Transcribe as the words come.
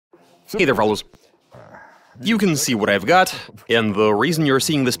Hey there, fellows. You can see what I've got, and the reason you're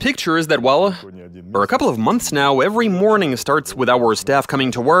seeing this picture is that, well, for a couple of months now, every morning starts with our staff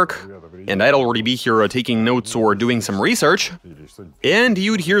coming to work, and I'd already be here taking notes or doing some research, and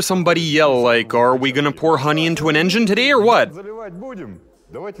you'd hear somebody yell like, "Are we gonna pour honey into an engine today or what?"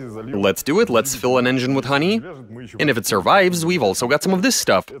 Let's do it, let's fill an engine with honey, and if it survives, we've also got some of this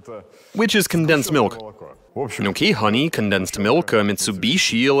stuff, which is condensed milk. Okay, honey, condensed milk,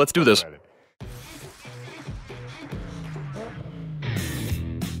 Mitsubishi, let's do this.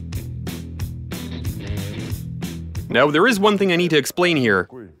 Now, there is one thing I need to explain here.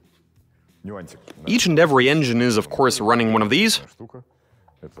 Each and every engine is, of course, running one of these,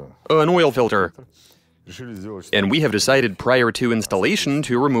 an oil filter. And we have decided prior to installation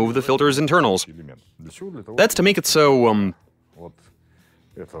to remove the filter's internals. That's to make it so,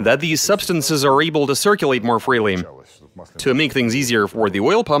 that these substances are able to circulate more freely, to make things easier for the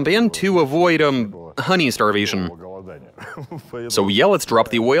oil pump and to avoid, honey starvation. So yeah, let's drop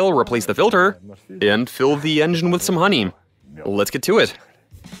the oil, replace the filter, and fill the engine with some honey. Let's get to it.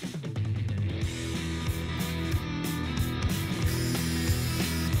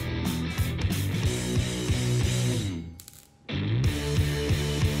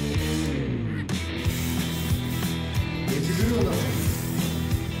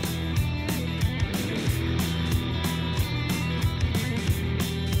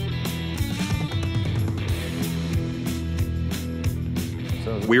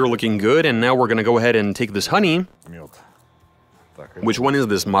 We're looking good, and now we're gonna go ahead and take this honey. Which one is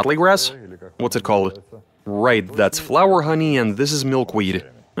this, motley grass? What's it called? Right, that's flower honey, and this is milkweed.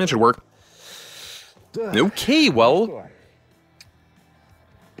 That should work. Okay, well,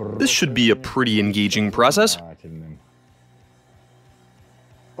 this should be a pretty engaging process.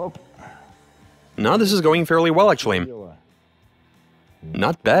 No, this is going fairly well, actually.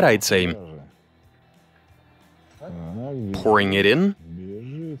 Not bad, I'd say. Pouring it in.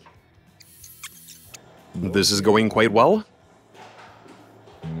 This is going quite well.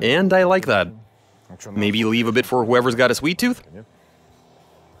 And I like that. Maybe leave a bit for whoever's got a sweet tooth?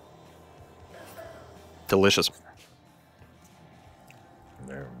 Delicious.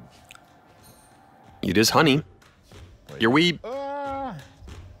 It is honey. Here we...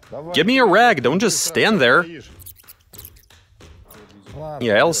 Give me a rag, don't just stand there.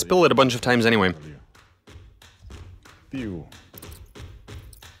 Yeah, I'll spill it a bunch of times anyway.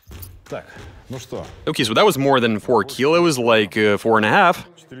 Okay, so that was more than 4 kilos, like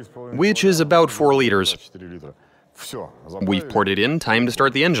 4.5, which is about 4 liters. We've poured it in, time to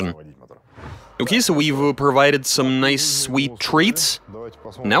start the engine. Okay, so we've provided some nice sweet treats.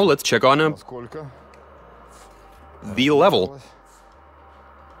 Now let's check on the level.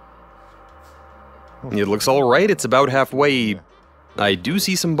 It looks alright, it's about halfway. I do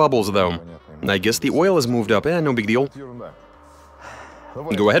see some bubbles though. I guess the oil has moved up, no big deal.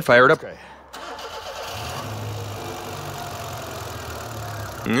 Go ahead, fire it up.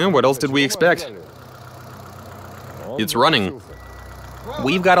 What else did we expect? It's running.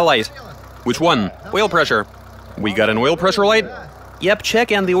 We've got a light. Which one? Oil pressure. We got an oil pressure light? Yep,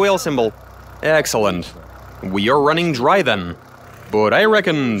 check and the oil symbol. Excellent. We are running dry then. But I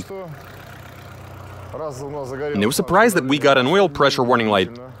reckon... No surprise that we got an oil pressure warning light.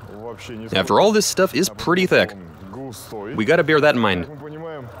 After all, this stuff is pretty thick. We gotta bear that in mind.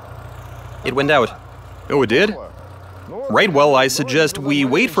 It went out. Oh, it did? Right, well, I suggest we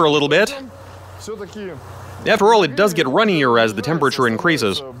wait for a little bit. After all, it does get runnier as the temperature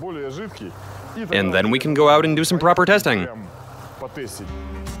increases. And then we can go out and do some proper testing.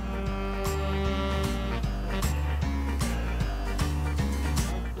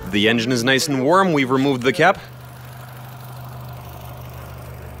 The engine is nice and warm, we've removed the cap.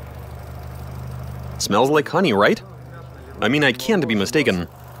 Smells like honey, right? I mean, I can't be mistaken.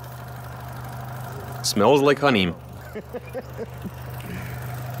 Smells like honey.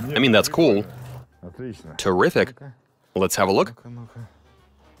 I mean, that's cool. Terrific. Let's have a look.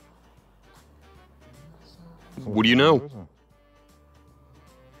 What do you know?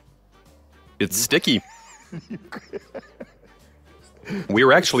 It's sticky.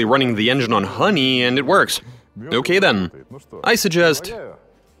 We're actually running the engine on honey, and it works. Okay then. I suggest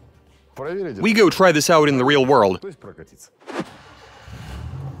we go try this out in the real world.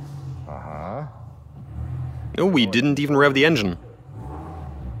 Oh, we didn't even rev the engine.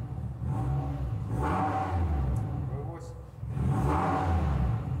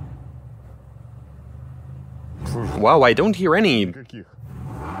 Wow, I don't hear any...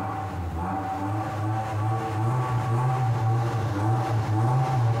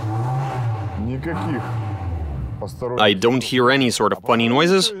 Никаких. I don't hear any sort of funny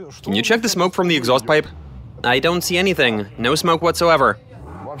noises. Can you check the smoke from the exhaust pipe? I don't see anything. No smoke whatsoever.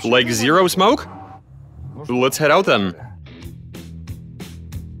 Like zero smoke? Let's head out then.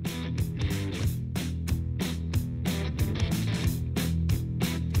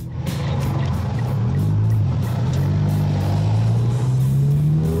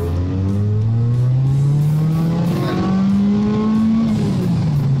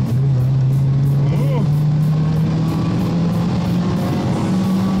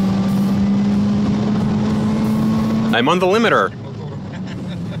 I'm on the limiter.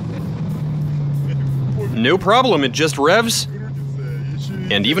 No problem, it just revs.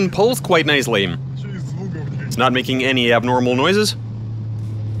 And even pulls quite nicely. It's not making any abnormal noises.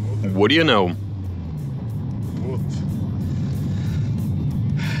 What do you know?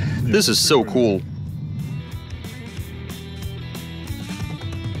 This is so cool.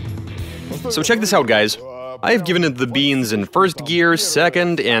 So check this out, guys. I've given it the beans in first gear,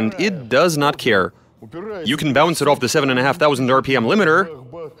 second, and it does not care. You can bounce it off the 7,500 RPM limiter,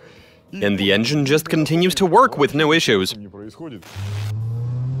 and the engine just continues to work with no issues.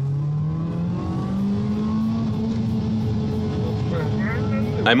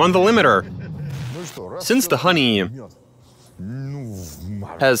 I'm on the limiter. Since the honey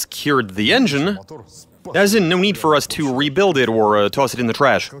has cured the engine, as in no need for us to rebuild it or toss it in the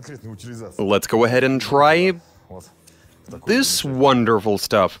trash. Let's go ahead and try this wonderful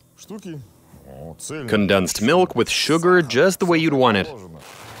stuff. Condensed milk with sugar just the way you'd want it.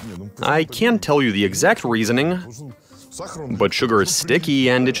 I can't tell you the exact reasoning, but sugar is sticky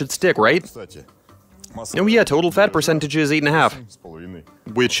and it should stick, right? Oh yeah, total fat percentage is 8.5,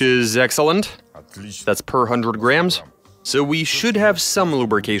 which is excellent. That's per 100 grams, so we should have some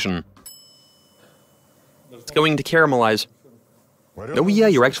lubrication. It's going to caramelize. Oh yeah,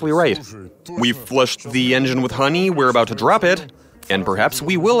 you're actually right. We've flushed the engine with honey, we're about to drop it, and perhaps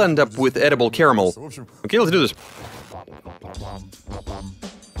we will end up with edible caramel. Okay, let's do this.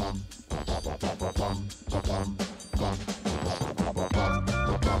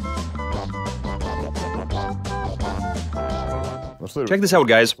 Check this out,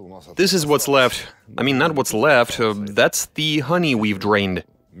 guys. This is what's left. I mean, not what's left, that's the honey we've drained.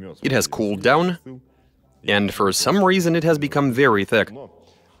 It has cooled down, and for some reason it has become very thick.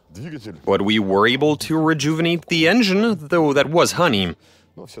 But we were able to rejuvenate the engine, though that was honey.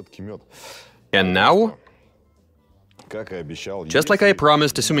 And now, just like I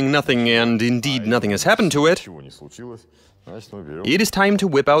promised, assuming nothing, and indeed nothing has happened to it, it is time to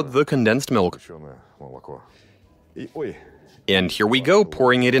whip out the condensed milk. And here we go,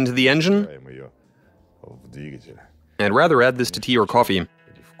 pouring it into the engine. I'd rather add this to tea or coffee.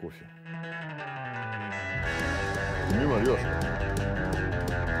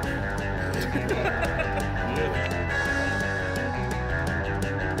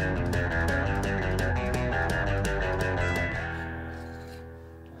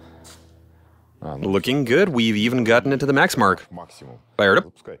 Looking good, we've even gotten it to the max mark. Fired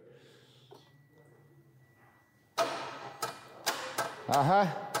up.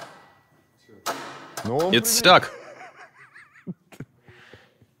 It's stuck.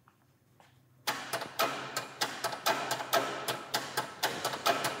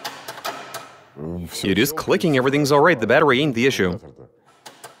 It is clicking, everything's alright, the battery ain't the issue.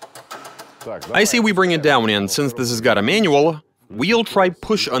 I say we bring it down, and since this has got a manual, we'll try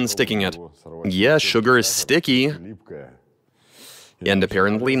push unsticking it. Yeah, sugar is sticky. And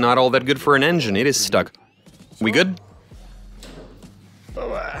apparently not all that good for an engine, it is stuck. We good?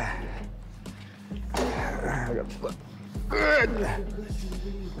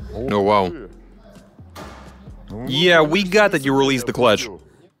 Oh wow. Yeah, we got that you released the clutch.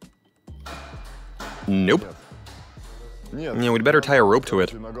 Nope. Yeah, we'd better tie a rope to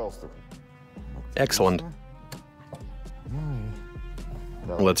it. Excellent.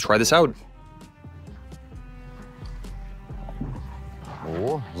 Let's try this out.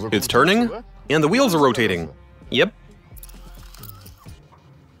 It's turning, and the wheels are rotating. Yep.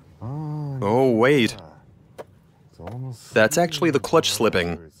 Oh, wait. That's actually the clutch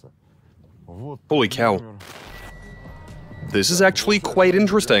slipping. Holy cow. This is actually quite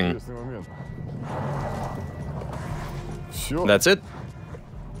interesting. That's it.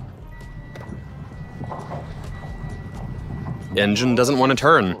 Engine doesn't want to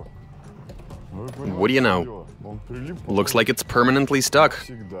turn. What do you know? Looks like it's permanently stuck.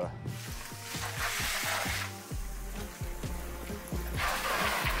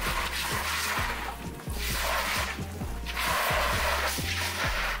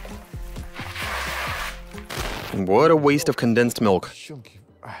 What a waste of condensed milk.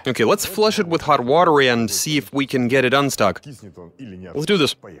 Okay, let's flush it with hot water and see if we can get it unstuck. Let's do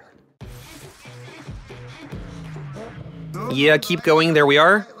this. Yeah, keep going, there we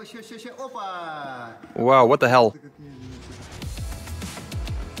are. Wow, what the hell?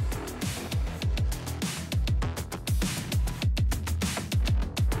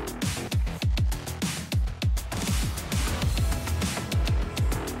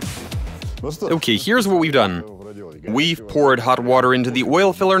 Okay, here's what we've done. We've poured hot water into the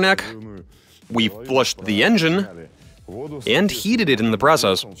oil filler neck, we've flushed the engine, and heated it in the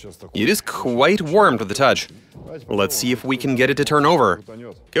process. It is quite warm to the touch. Let's see if we can get it to turn over.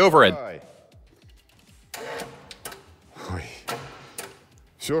 Go for it.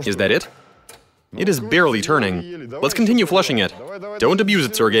 Is that it? It is barely turning. Let's continue flushing it. Don't abuse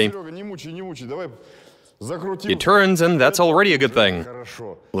it, Sergey. It turns, and that's already a good thing.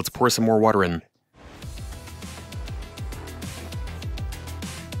 Let's pour some more water in.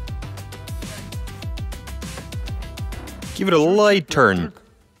 Give it a light turn.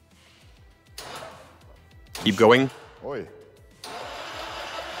 Keep going.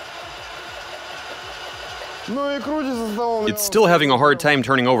 It's still having a hard time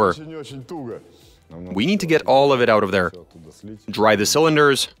turning over. We need to get all of it out of there. Dry the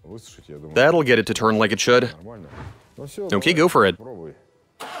cylinders. That'll get it to turn like it should. Okay, go for it.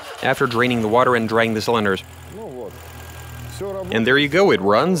 After draining the water and drying the cylinders. And there you go, it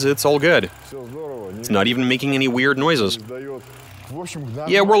runs, it's all good. It's not even making any weird noises.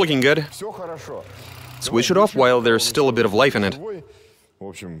 Yeah, we're looking good. Switch it off while there's still a bit of life in it.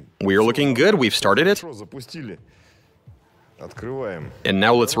 We're looking good, we've started it. And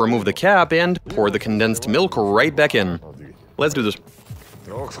now let's remove the cap and pour the condensed milk right back in. Let's do this.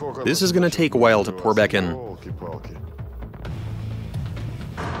 This is gonna take a while to pour back in.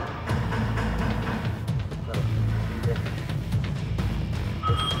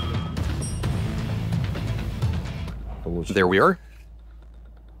 There we are.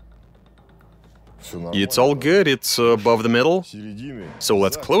 It's all good, it's above the middle. So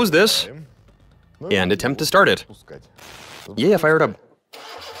let's close this and attempt to start it. Yeah, fire it up.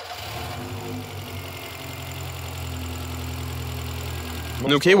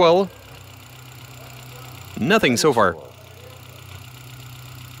 Okay, well, nothing so far.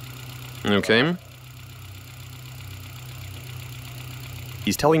 Okay.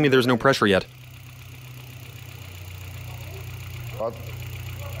 He's telling me there's no pressure yet.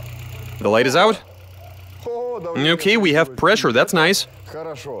 The light is out. Okay, we have pressure, that's nice.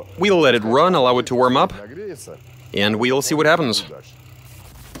 We'll let it run, allow it to warm up, and we'll see what happens.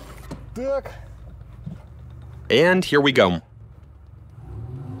 And here we go.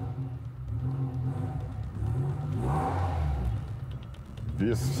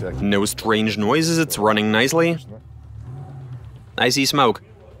 No strange noises, it's running nicely. I see smoke.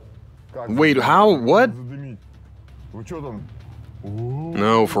 Wait, how? What?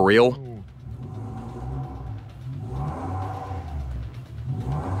 No, for real?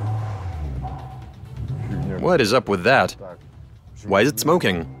 What is up with that? Why is it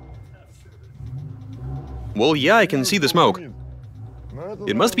smoking? Well, yeah, I can see the smoke.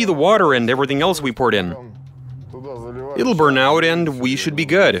 It must be the water and everything else we poured in. It'll burn out and we should be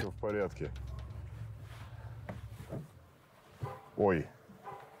good.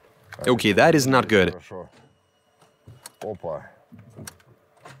 Okay, that is not good.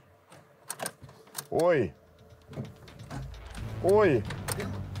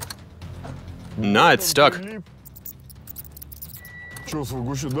 Nah, it's stuck. Did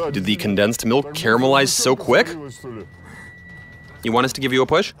the condensed milk caramelize so quick? You want us to give you a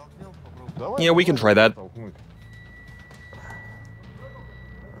push? Yeah, we can try that.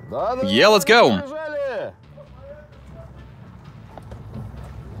 Yeah, let's go!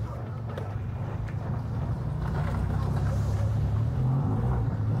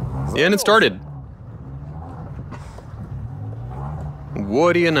 And it started.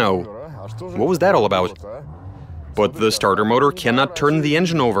 What do you know? What was that all about? But the starter motor cannot turn the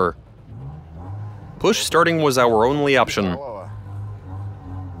engine over. Push starting was our only option.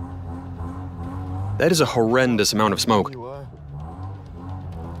 That is a horrendous amount of smoke.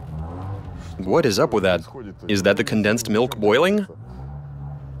 What is up with that? Is that the condensed milk boiling?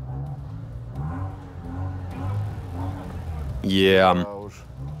 Yeah.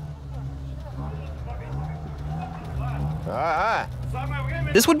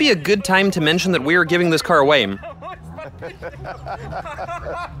 This would be a good time to mention that we are giving this car away.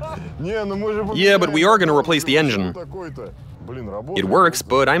 Yeah, but we are going to replace the engine. It works,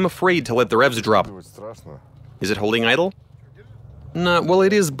 but I'm afraid to let the revs drop. Is it holding idle? No, well,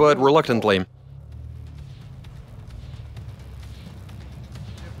 it is, but reluctantly.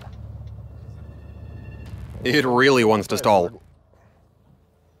 It really wants to stall.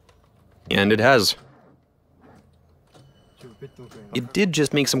 And it has. It did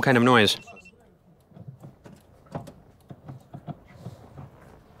just make some kind of noise.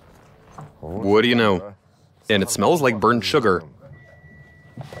 What do you know? And it smells like burnt sugar.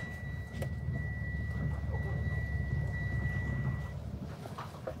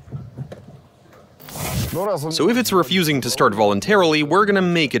 So if it's refusing to start voluntarily, we're gonna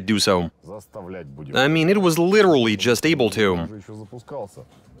make it do so. I mean, it was literally just able to.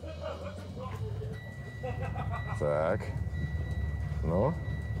 Так. Ну?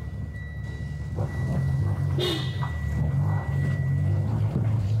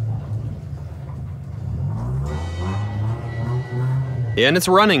 And it's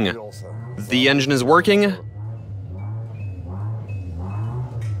running. The engine is working.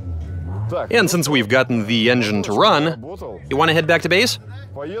 And since we've gotten the engine to run, you want to head back to base?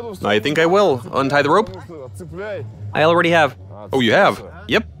 I think I will. Untie the rope? I already have. Oh, you have?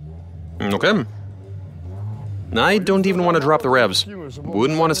 Yep. Okay. I don't even want to drop the revs.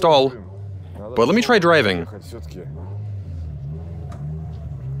 Wouldn't want to stall. But let me try driving.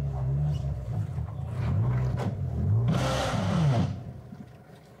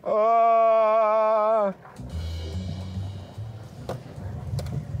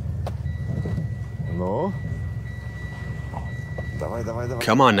 Ну?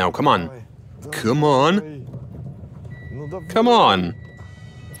 Come on now, come on. Come on. Come on.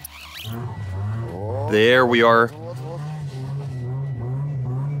 There we are.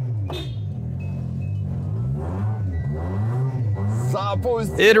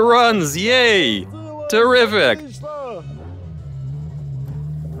 It runs, yay! Terrific!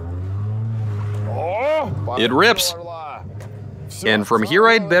 It rips. And from here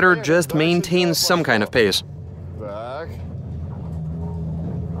I'd better just maintain some kind of pace.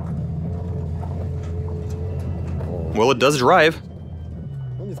 Well, it does drive.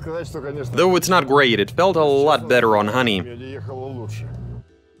 Though it's not great, it felt a lot better on honey.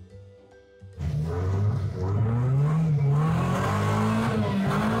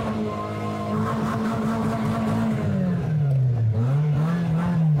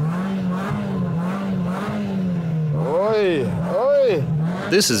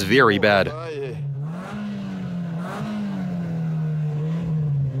 This is very bad.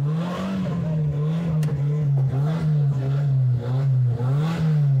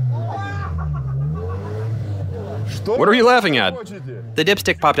 What are you laughing at? The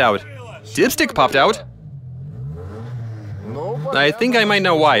dipstick popped out. Dipstick popped out? I think I might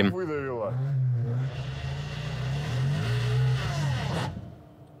know why.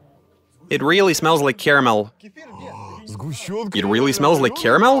 It really smells like caramel. It really smells like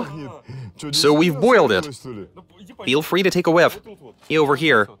caramel? So we've boiled it. Feel free to take a whiff. Over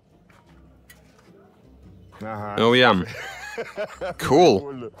here. Oh yeah.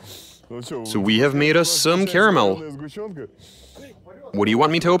 Cool. So we have made us some caramel. What do you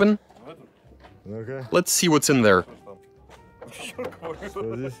want me to open? Let's see what's in there.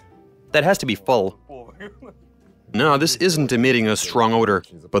 That has to be full. No, this isn't emitting a strong odor,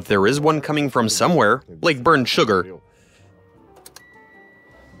 but there is one coming from somewhere, like burnt sugar.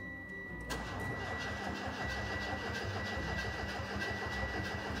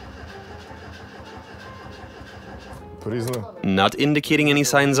 Not indicating any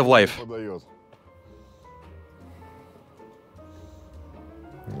signs of life.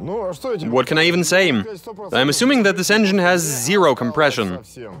 What can I even say? I'm assuming that this engine has zero compression.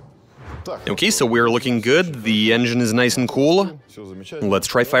 Okay, so we're looking good, the engine is nice and cool. Let's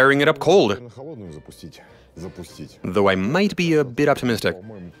try firing it up cold. Though I might be a bit optimistic.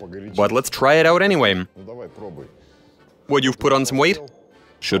 But let's try it out anyway. What, you've put on some weight?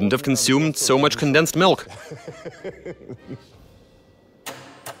 Shouldn't have consumed so much condensed milk.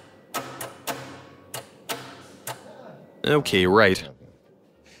 Okay, right.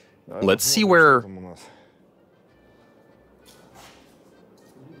 Let's see where...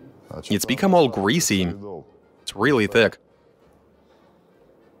 It's become all greasy. It's really thick.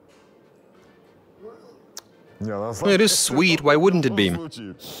 It is sweet, why wouldn't it be?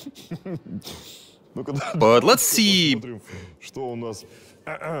 But let's see...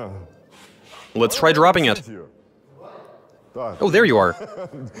 Let's try dropping it. Oh, there you are.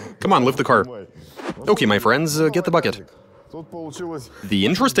 Come on, lift the car. Okay, my friends, get the bucket. The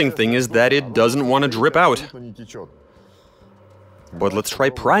interesting thing is that it doesn't want to drip out. But let's try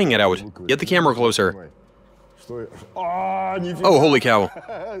prying it out. Get the camera closer. Oh, holy cow.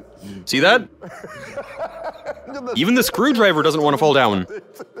 See that? Even the screwdriver doesn't want to fall down.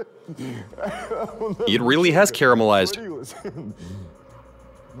 It really has caramelized.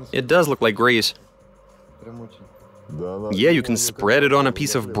 It does look like grease. Yeah, you can spread it on a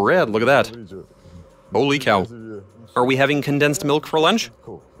piece of bread, look at that. Holy cow. Are we having condensed milk for lunch?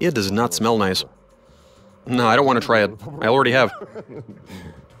 It does not smell nice. No, I don't want to try it. I already have.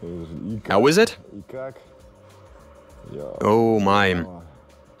 How is it? Oh my.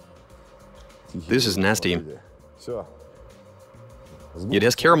 This is nasty. It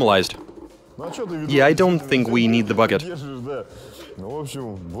has caramelized. Yeah, I don't think we need the bucket.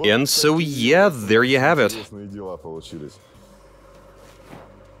 And so, yeah, there you have it.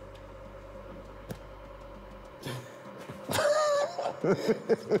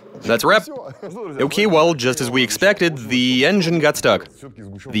 That's a wrap. Okay, well, just as we expected, the engine got stuck.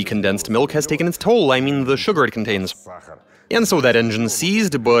 The condensed milk has taken its toll, I mean the sugar it contains. And so that engine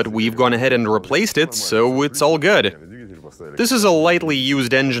seized, but we've gone ahead and replaced it, so it's all good. This is a lightly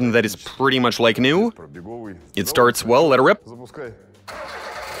used engine that is pretty much like new. It starts well, let it rip.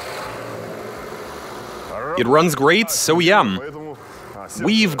 It runs great, so yeah.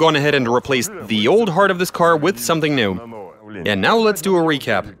 We've gone ahead and replaced the old heart of this car with something new. And now let's do a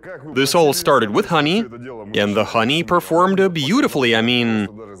recap. This all started with honey, and the honey performed beautifully. I mean,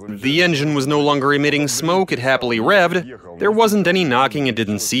 the engine was no longer emitting smoke, it happily revved, there wasn't any knocking, it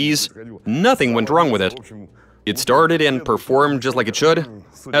didn't seize, nothing went wrong with it. It started and performed just like it should.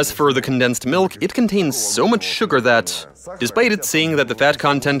 As for the condensed milk, it contains so much sugar that, despite it saying that the fat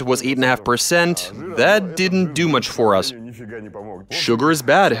content was 8.5%, that didn't do much for us. Sugar is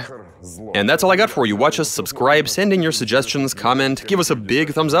bad. And that's all I got for you. Watch us, subscribe, send in your suggestions, comment, give us a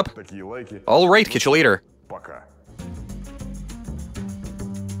big thumbs up. Alright, catch you later.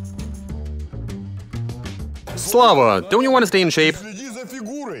 Slava, don't you want to stay in shape?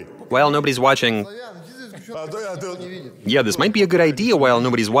 While nobody's watching. Yeah, this might be a good idea while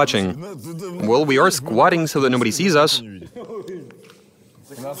nobody's watching. Well, we are squatting so that nobody sees us.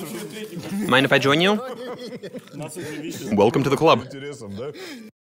 Mind if I join you? Welcome to the club.